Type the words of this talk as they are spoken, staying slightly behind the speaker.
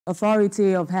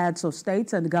Authority of heads of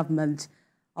state and government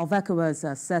of ECOWAS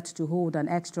are set to hold an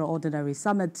extraordinary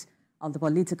summit on the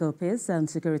political peace and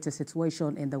security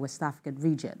situation in the West African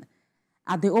region.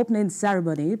 At the opening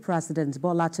ceremony, President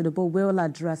Bola Tinubu will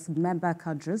address member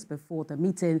countries before the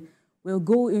meeting will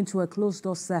go into a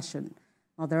closed-door session.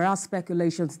 Now, there are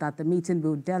speculations that the meeting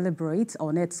will deliberate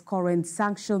on its current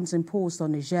sanctions imposed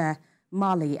on Niger,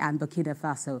 Mali, and Burkina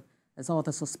Faso, as all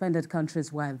the suspended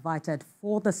countries were invited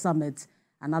for the summit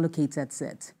and allocated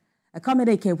seat. A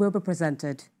communique will be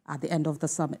presented at the end of the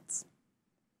summit.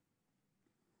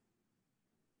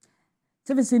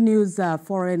 TVC News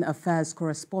Foreign Affairs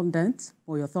correspondent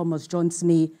Moyo Thomas joins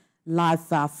me live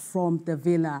from the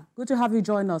villa. Good to have you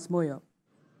join us, Moyo.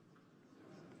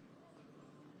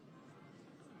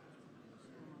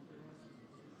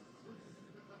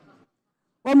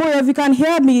 Well, Moyo, if you can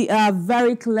hear me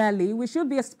very clearly, we should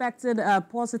be expecting a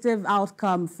positive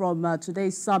outcome from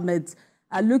today's summit.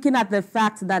 Looking at the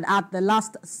fact that at the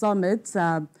last summit,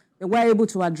 they were able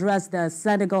to address the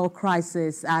Senegal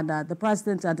crisis, and the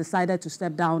president decided to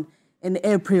step down in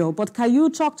April. But can you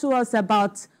talk to us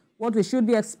about what we should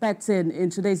be expecting in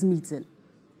today's meeting?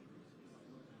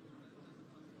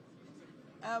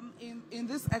 In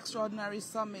this extraordinary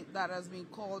summit that has been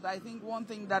called, I think one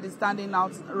thing that is standing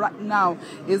out right now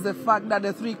is the fact that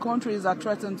the three countries are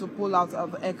threatened to pull out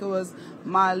of ECOWAS: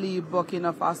 Mali,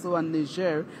 Burkina Faso, and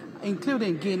Niger,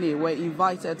 including Guinea, were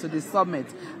invited to the summit.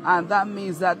 And that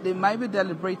means that they might be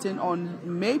deliberating on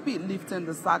maybe lifting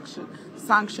the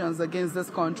sanctions against these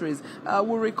countries.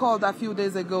 We'll recall that a few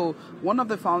days ago, one of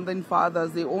the founding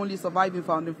fathers, the only surviving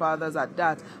founding fathers at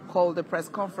that, called a press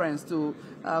conference to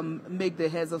make the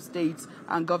heads of states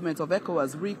and government of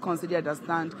ECOWAS reconsider their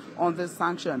stand on this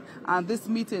sanction. And this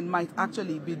meeting might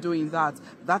actually be doing that.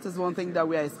 That is one thing that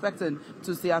we are expecting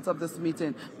to see out of this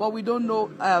meeting. But we don't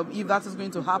know if that is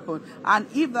going to happen. And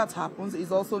if that happens,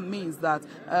 it also means that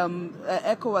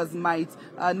ECOWAS might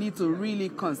need to really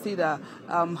consider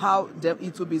how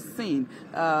it will be seen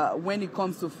when it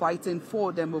comes to fighting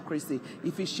for democracy.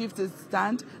 If it shifts its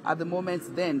stand at the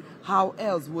moment, then how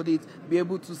else would it be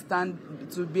able to stand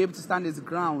its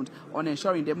ground on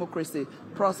ensuring democracy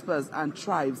prospers and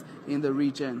thrives in the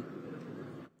region?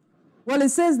 Well, it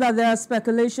says that there are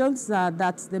speculations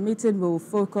that the meeting will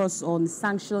focus on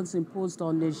sanctions imposed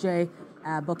on Niger,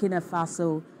 Burkina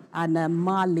Faso, and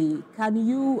Mali. Can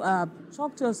you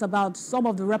talk to us about some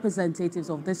of the representatives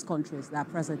of these countries that are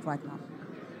present right now?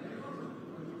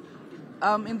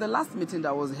 In the last meeting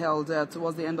that was held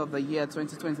towards the end of the year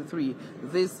 2023,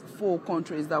 these four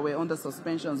countries that were under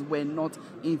suspensions were not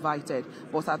invited.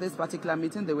 But at this particular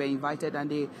meeting, they were invited, and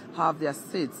they have their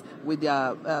seats with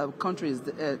their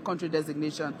country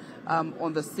designation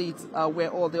on the seat where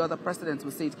all the other presidents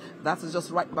will sit. That is just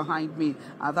right behind me.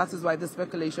 That is why the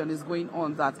speculation is going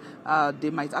on that they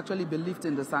might actually be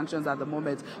lifting the sanctions at the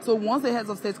moment. So once the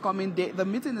heads of state come in, the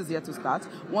meeting is yet to start.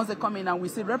 Once they come in and we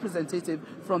see representatives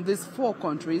from these four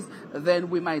countries, then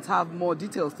we might have more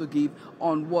details to give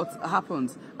on what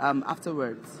happens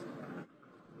afterwards.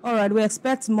 All right, we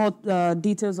expect more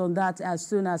details on that as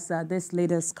soon as this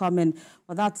latest come in.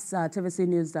 Well, that's TVC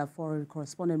News Foreign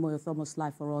correspondent Moyo Thomas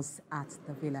live for us at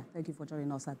the Villa. Thank you for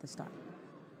joining us at this time.